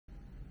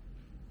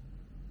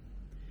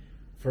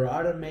For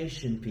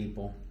automation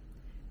people,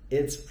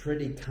 it's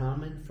pretty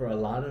common for a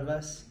lot of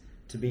us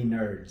to be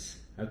nerds,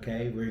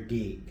 okay? We're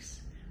geeks,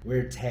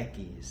 we're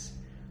techies.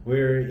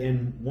 We're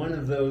in one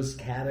of those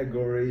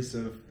categories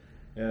of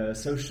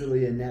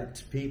socially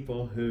inept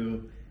people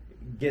who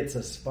gets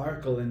a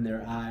sparkle in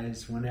their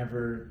eyes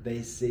whenever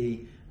they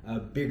see a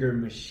bigger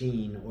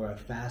machine or a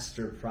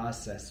faster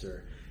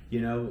processor.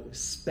 You know,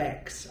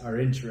 specs are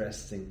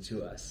interesting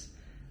to us.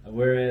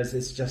 Whereas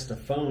it's just a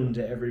phone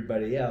to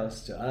everybody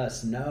else, to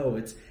us,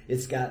 no,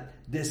 it's got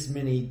this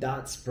many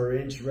dots per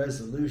inch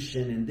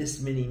resolution and this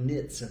many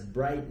nits of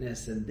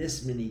brightness and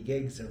this many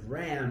gigs of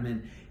RAM,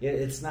 and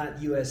it's not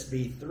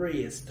USB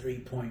 3, it's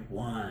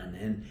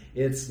 3.1, and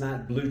it's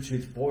not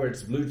Bluetooth 4,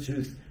 it's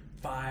Bluetooth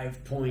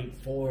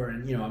 5.4,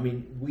 and you know, I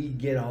mean, we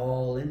get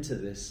all into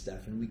this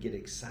stuff and we get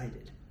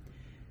excited.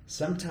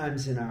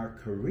 Sometimes in our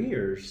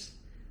careers,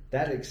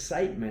 that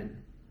excitement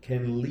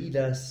can lead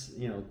us,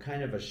 you know,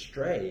 kind of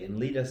astray and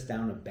lead us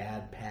down a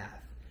bad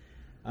path.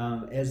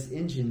 As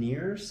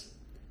engineers,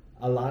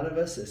 a lot of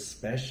us,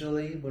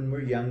 especially when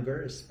we're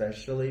younger,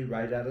 especially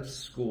right out of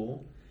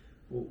school,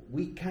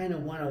 we kind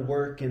of want to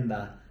work in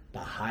the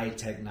high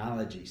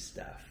technology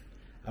stuff.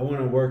 I want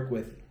to work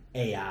with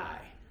AI.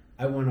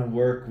 I want to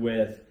work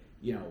with,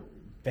 you know,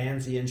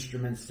 fancy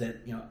instruments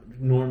that, you know,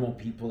 normal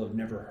people have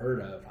never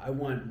heard of. I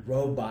want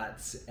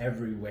robots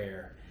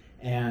everywhere.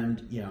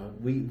 And, you know,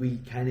 we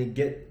kind of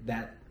get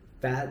that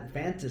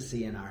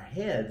fantasy in our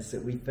heads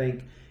that we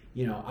think,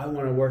 you know, I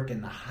want to work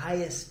in the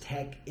highest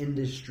tech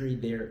industry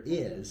there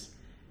is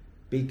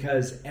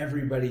because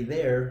everybody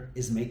there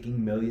is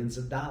making millions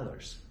of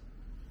dollars.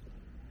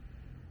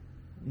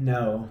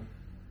 No,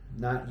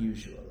 not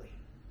usually.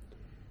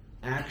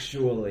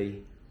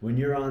 Actually, when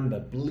you're on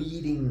the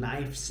bleeding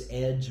knife's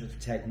edge of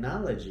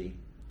technology,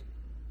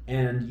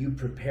 and you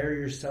prepare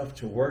yourself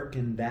to work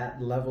in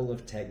that level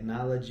of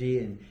technology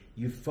and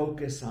you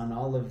focus on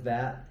all of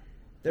that,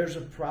 there's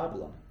a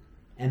problem.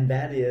 And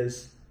that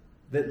is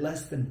that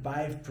less than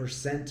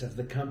 5% of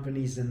the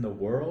companies in the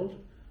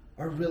world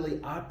are really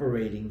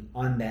operating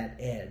on that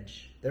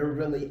edge. They're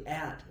really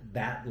at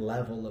that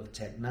level of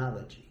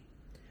technology.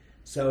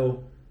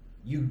 So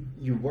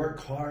you work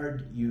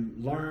hard, you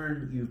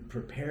learn, you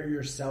prepare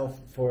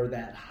yourself for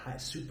that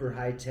super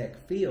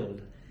high-tech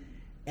field,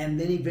 and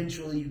then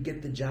eventually you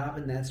get the job,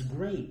 and that's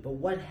great. But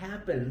what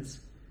happens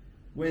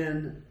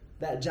when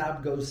that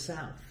job goes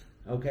south?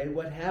 Okay,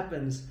 what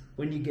happens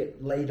when you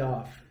get laid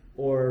off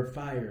or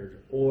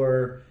fired,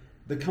 or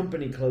the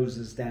company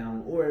closes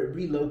down, or it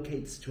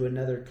relocates to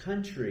another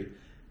country?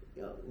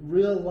 You know,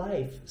 real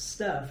life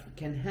stuff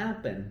can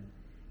happen,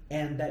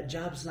 and that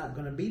job's not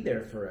going to be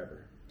there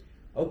forever.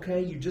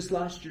 Okay, you just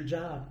lost your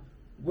job.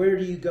 Where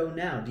do you go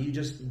now? Do you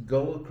just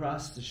go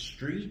across the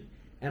street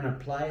and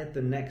apply at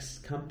the next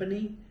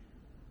company?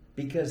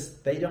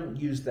 Because they don't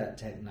use that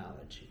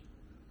technology.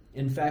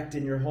 In fact,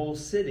 in your whole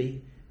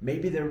city,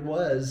 maybe there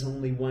was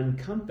only one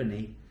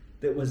company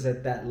that was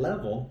at that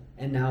level,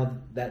 and now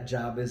that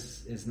job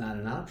is not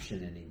an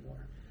option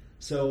anymore.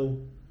 So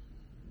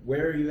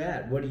where are you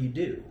at? What do you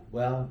do?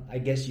 Well, I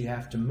guess you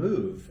have to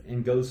move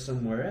and go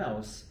somewhere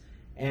else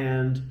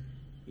and,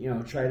 you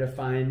know, try to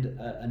find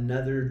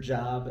another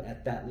job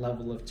at that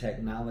level of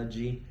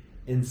technology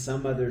in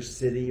some other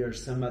city or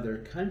some other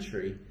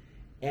country.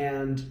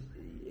 And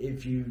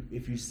if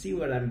you see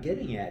what I'm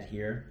getting at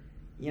here,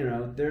 you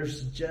know,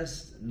 there's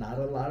just not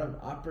a lot of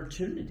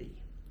opportunity,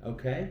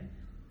 okay?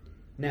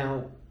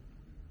 Now,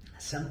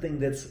 something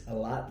that's a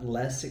lot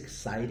less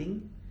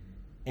exciting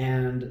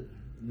and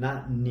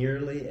not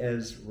nearly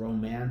as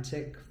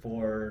romantic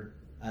for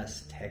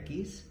us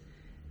techies,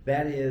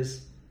 that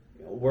is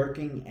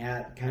working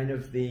at kind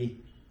of the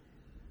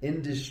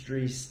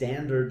industry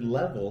standard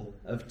level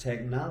of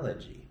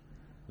technology,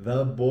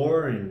 the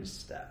boring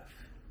stuff.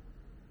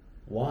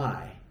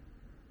 Why?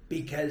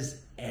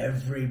 Because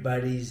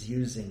everybody's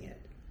using it.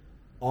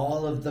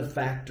 All of the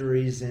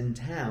factories in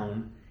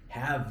town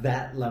have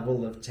that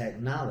level of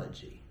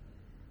technology.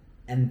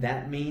 And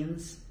that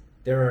means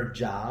there are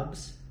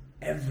jobs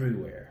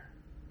everywhere.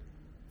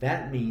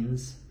 That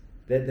means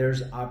that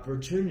there's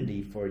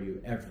opportunity for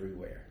you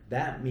everywhere.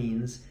 That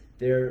means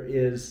there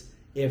is,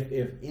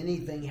 if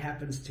anything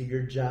happens to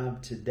your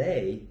job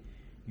today,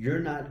 you're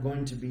not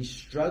going to be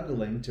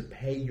struggling to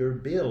pay your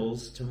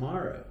bills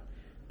tomorrow,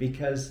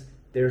 because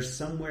there's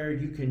somewhere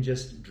you can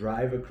just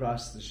drive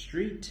across the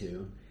street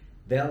to.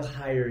 They'll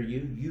hire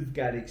you, you've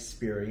got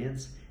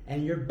experience,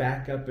 and you're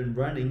back up and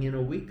running in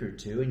a week or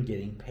two and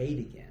getting paid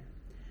again.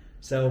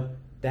 So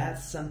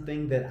that's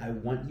something that I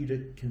want you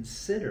to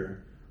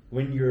consider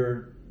when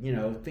you're, you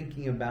know,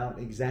 thinking about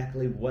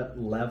exactly what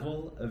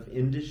level of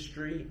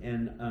industry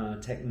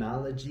and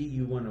technology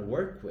you want to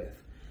work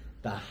with.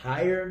 The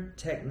higher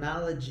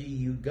technology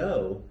you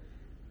go,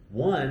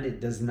 one, it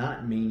does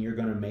not mean you're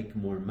going to make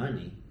more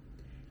money.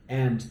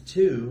 And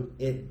two,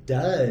 it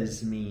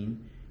does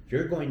mean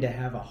you're going to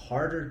have a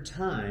harder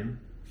time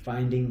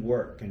finding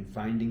work and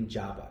finding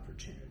job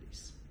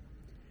opportunities.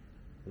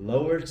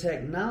 Lower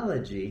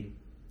technology,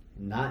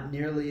 not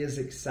nearly as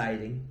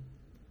exciting,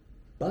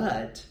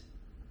 but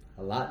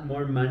a lot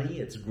more money.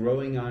 It's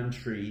growing on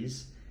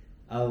trees.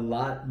 A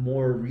lot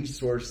more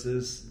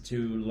resources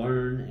to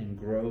learn and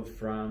grow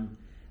from.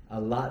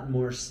 A lot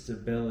more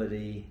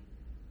stability.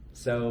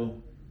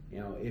 So,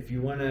 if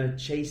you want to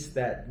chase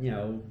that,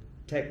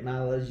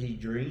 technology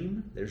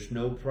dream, there's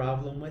no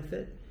problem with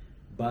it.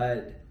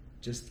 But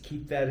just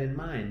keep that in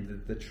mind,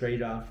 that the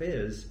trade-off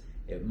is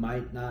it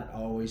might not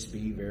always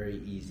be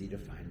very easy to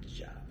find a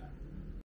job.